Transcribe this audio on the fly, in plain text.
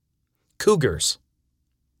Cougars.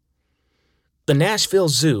 The Nashville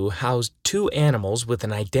Zoo housed two animals with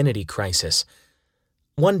an identity crisis.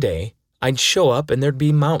 One day, I'd show up and there'd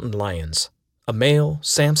be mountain lions, a male,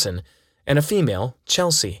 Samson, and a female,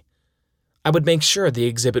 Chelsea. I would make sure the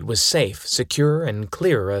exhibit was safe, secure, and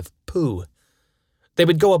clear of poo. They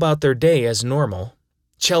would go about their day as normal.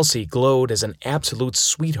 Chelsea glowed as an absolute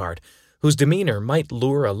sweetheart whose demeanor might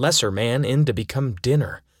lure a lesser man in to become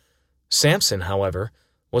dinner. Samson, however,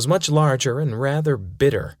 was much larger and rather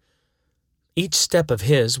bitter. Each step of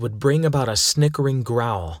his would bring about a snickering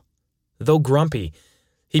growl. Though grumpy,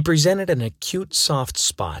 he presented an acute soft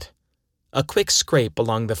spot. A quick scrape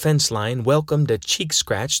along the fence line welcomed a cheek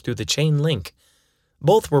scratch through the chain link.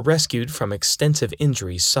 Both were rescued from extensive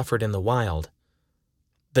injuries suffered in the wild.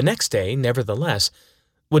 The next day, nevertheless,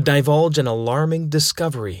 would divulge an alarming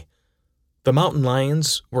discovery. The mountain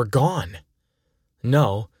lions were gone.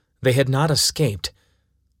 No, they had not escaped.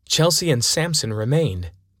 Chelsea and Samson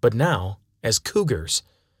remained, but now as cougars.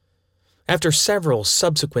 After several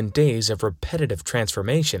subsequent days of repetitive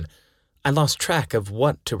transformation, I lost track of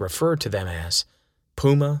what to refer to them as.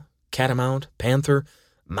 Puma, catamount, panther,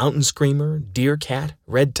 mountain screamer, deer cat,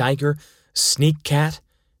 red tiger, sneak cat,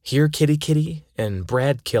 here kitty kitty, and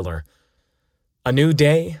Brad killer. A new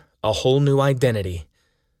day, a whole new identity.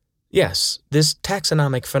 Yes, this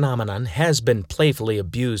taxonomic phenomenon has been playfully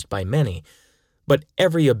abused by many, but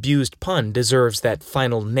every abused pun deserves that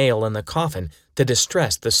final nail in the coffin to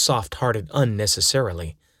distress the soft-hearted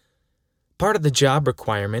unnecessarily. Part of the job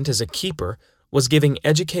requirement as a keeper was giving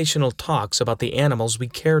educational talks about the animals we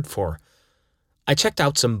cared for. I checked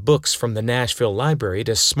out some books from the Nashville Library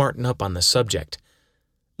to smarten up on the subject.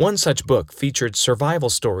 One such book featured survival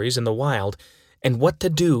stories in the wild and what to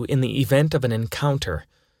do in the event of an encounter.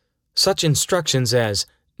 Such instructions as,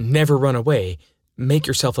 never run away, make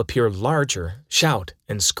yourself appear larger, shout,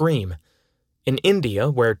 and scream. In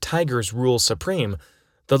India, where tigers rule supreme,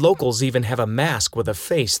 the locals even have a mask with a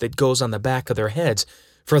face that goes on the back of their heads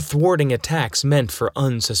for thwarting attacks meant for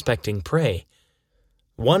unsuspecting prey.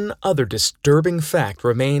 One other disturbing fact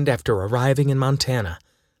remained after arriving in Montana.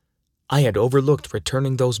 I had overlooked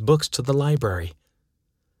returning those books to the library.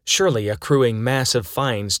 Surely accruing massive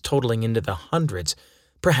fines totaling into the hundreds,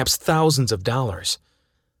 perhaps thousands of dollars.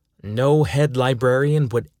 No head librarian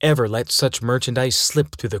would ever let such merchandise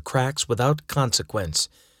slip through the cracks without consequence.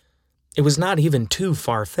 It was not even too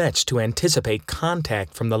far-fetched to anticipate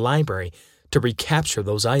contact from the library to recapture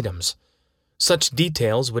those items. Such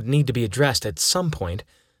details would need to be addressed at some point,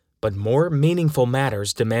 but more meaningful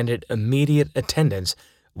matters demanded immediate attendance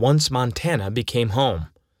once Montana became home.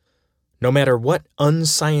 No matter what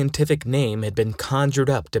unscientific name had been conjured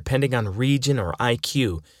up depending on region or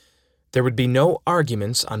IQ, there would be no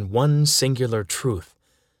arguments on one singular truth.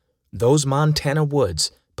 Those Montana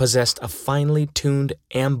woods possessed a finely tuned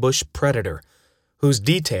ambush predator, whose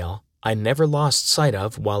detail I never lost sight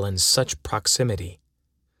of while in such proximity.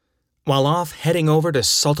 While off heading over to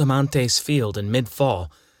Saltamontes Field in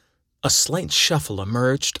mid-fall, a slight shuffle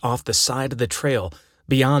emerged off the side of the trail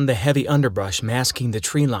beyond the heavy underbrush masking the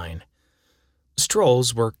tree line.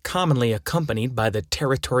 Strolls were commonly accompanied by the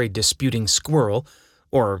territory-disputing squirrel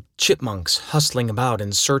or chipmunks hustling about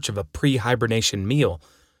in search of a pre-hibernation meal,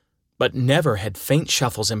 but never had faint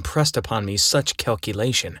shuffles impressed upon me such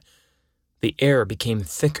calculation. The air became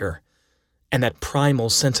thicker, and that primal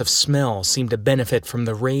sense of smell seemed to benefit from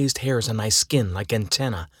the raised hairs on my skin like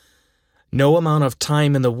antennae. No amount of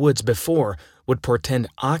time in the woods before would portend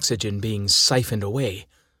oxygen being siphoned away,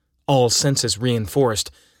 all senses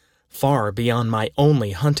reinforced, far beyond my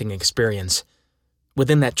only hunting experience.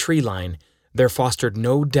 Within that tree line, there fostered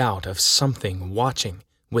no doubt of something watching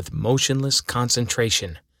with motionless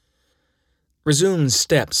concentration. Resumed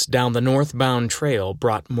steps down the northbound trail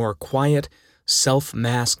brought more quiet,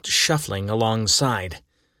 self-masked shuffling alongside.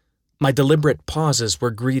 My deliberate pauses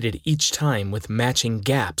were greeted each time with matching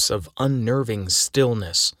gaps of unnerving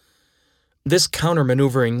stillness. This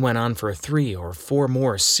counter-maneuvering went on for 3 or 4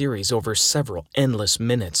 more series over several endless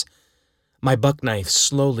minutes. My buckknife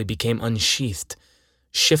slowly became unsheathed,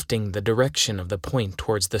 shifting the direction of the point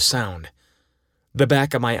towards the sound. The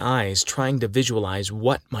back of my eyes trying to visualize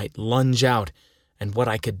what might lunge out and what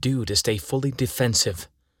I could do to stay fully defensive.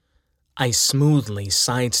 I smoothly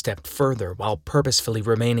sidestepped further while purposefully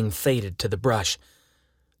remaining faded to the brush,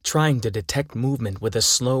 trying to detect movement with a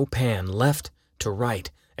slow pan left to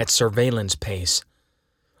right at surveillance pace.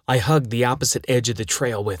 I hugged the opposite edge of the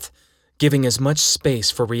trail giving as much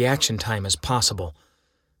space for reaction time as possible.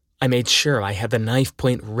 I made sure I had the knife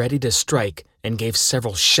point ready to strike and gave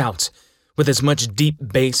several shouts, with as much deep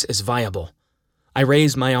bass as viable. I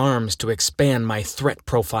raised my arms to expand my threat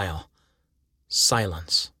profile.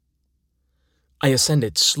 silence. I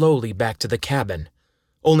ascended slowly back to the cabin,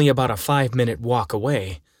 only about a 5-minute walk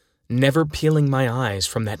away, never peeling my eyes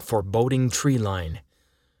from that foreboding tree line.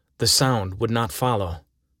 The sound would not follow.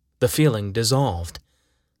 The feeling dissolved.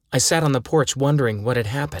 I sat on the porch wondering what had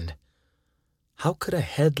happened. How could a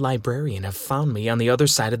head librarian have found me on the other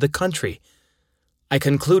side of the country? I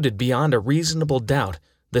concluded beyond a reasonable doubt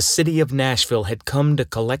the city of Nashville had come to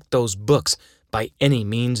collect those books by any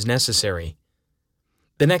means necessary.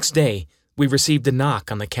 The next day, we received a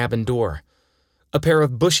knock on the cabin door. A pair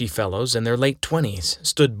of bushy fellows in their late 20s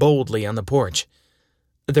stood boldly on the porch.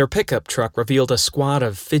 Their pickup truck revealed a squad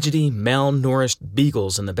of fidgety, malnourished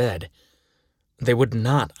beagles in the bed. They would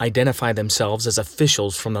not identify themselves as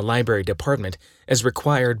officials from the library department as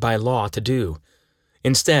required by law to do.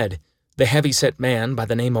 Instead, the heavy-set man by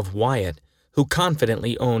the name of Wyatt, who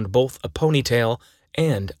confidently owned both a ponytail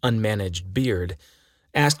and unmanaged beard,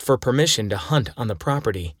 asked for permission to hunt on the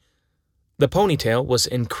property. The ponytail was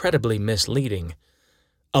incredibly misleading.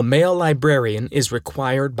 A male librarian is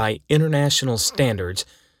required by international standards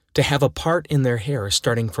to have a part in their hair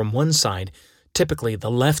starting from one side, typically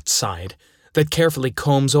the left side, that carefully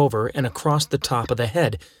combs over and across the top of the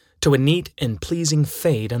head to a neat and pleasing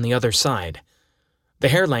fade on the other side. The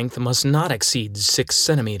hair length must not exceed 6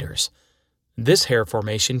 centimeters. This hair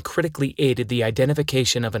formation critically aided the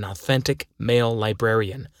identification of an authentic male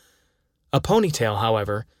librarian. A ponytail,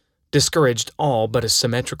 however, discouraged all but a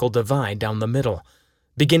symmetrical divide down the middle,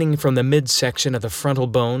 beginning from the midsection of the frontal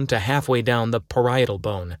bone to halfway down the parietal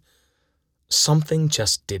bone. Something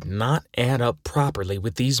just did not add up properly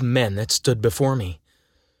with these men that stood before me.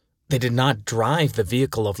 They did not drive the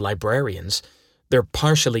vehicle of librarians. Their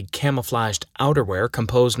partially camouflaged outerwear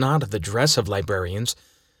composed not of the dress of librarians.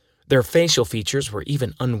 Their facial features were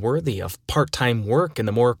even unworthy of part-time work in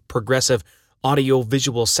the more progressive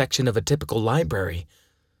audio-visual section of a typical library.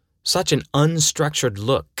 Such an unstructured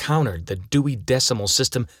look countered the Dewey Decimal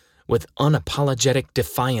System with unapologetic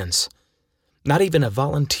defiance. Not even a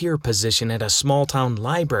volunteer position at a small-town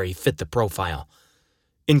library fit the profile.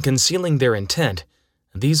 In concealing their intent,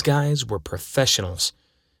 these guys were professionals,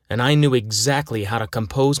 and I knew exactly how to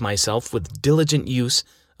compose myself with diligent use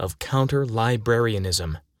of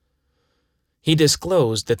counter-librarianism. He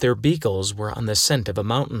disclosed that their beagles were on the scent of a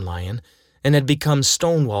mountain lion and had become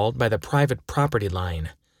stonewalled by the private property line.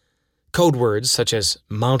 Code words such as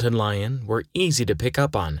mountain lion were easy to pick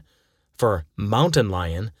up on, for mountain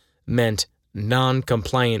lion meant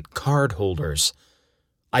non-compliant card holders.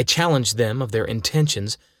 I challenged them of their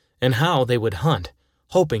intentions and how they would hunt,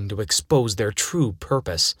 hoping to expose their true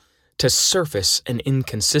purpose, to surface an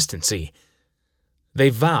inconsistency. They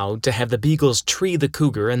vowed to have the beagles tree the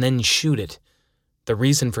cougar and then shoot it. The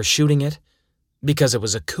reason for shooting it? Because it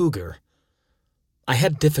was a cougar. I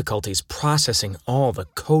had difficulties processing all the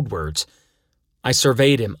code words. I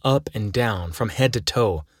surveyed him up and down from head to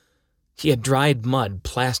toe. He had dried mud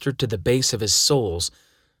plastered to the base of his soles,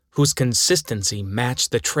 whose consistency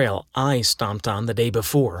matched the trail I stomped on the day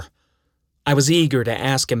before. I was eager to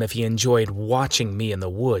ask him if he enjoyed watching me in the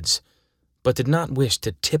woods, but did not wish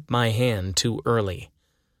to tip my hand too early.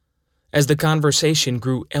 As the conversation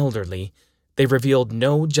grew elderly, they revealed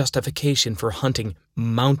no justification for hunting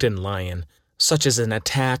mountain lion, such as an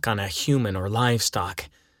attack on a human or livestock,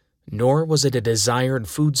 nor was it a desired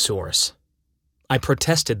food source. I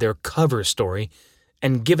protested their cover story,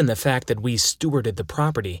 and given the fact that we stewarded the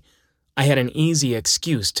property, I had an easy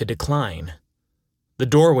excuse to decline. The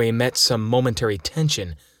doorway met some momentary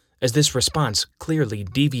tension, as this response clearly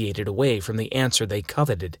deviated away from the answer they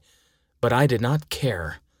coveted, but I did not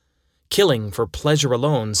care. Killing for pleasure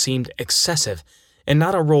alone seemed excessive, and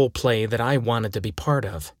not a role play that I wanted to be part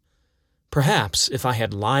of. Perhaps if I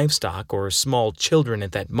had livestock or small children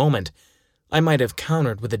at that moment, I might have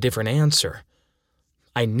countered with a different answer.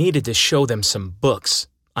 I needed to show them some books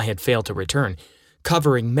I had failed to return,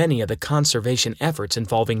 covering many of the conservation efforts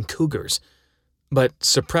involving cougars, but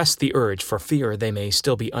suppressed the urge for fear they may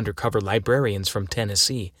still be undercover librarians from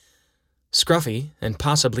Tennessee. Scruffy and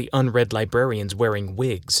possibly unread librarians wearing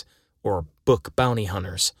wigs, or book bounty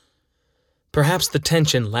hunters. Perhaps the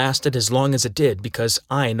tension lasted as long as it did because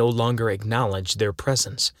I no longer acknowledged their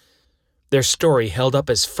presence. Their story held up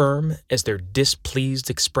as firm as their displeased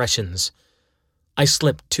expressions. I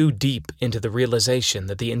slipped too deep into the realization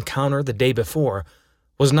that the encounter the day before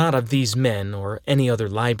was not of these men or any other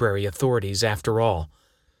library authorities after all.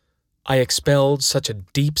 I expelled such a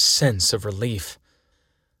deep sense of relief.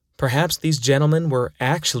 Perhaps these gentlemen were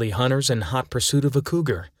actually hunters in hot pursuit of a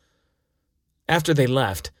cougar. After they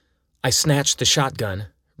left, I snatched the shotgun,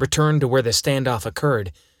 returned to where the standoff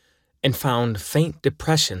occurred, and found faint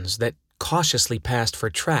depressions that cautiously past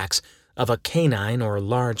for tracks of a canine or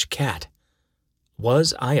large cat.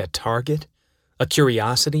 Was I a target, a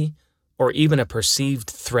curiosity, or even a perceived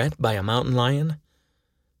threat by a mountain lion?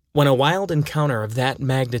 When a wild encounter of that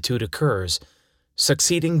magnitude occurs,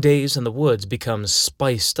 succeeding days in the woods become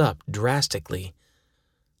spiced up drastically.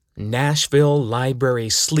 Nashville Library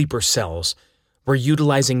sleeper cells were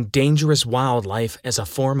utilizing dangerous wildlife as a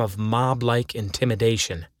form of mob-like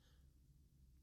intimidation.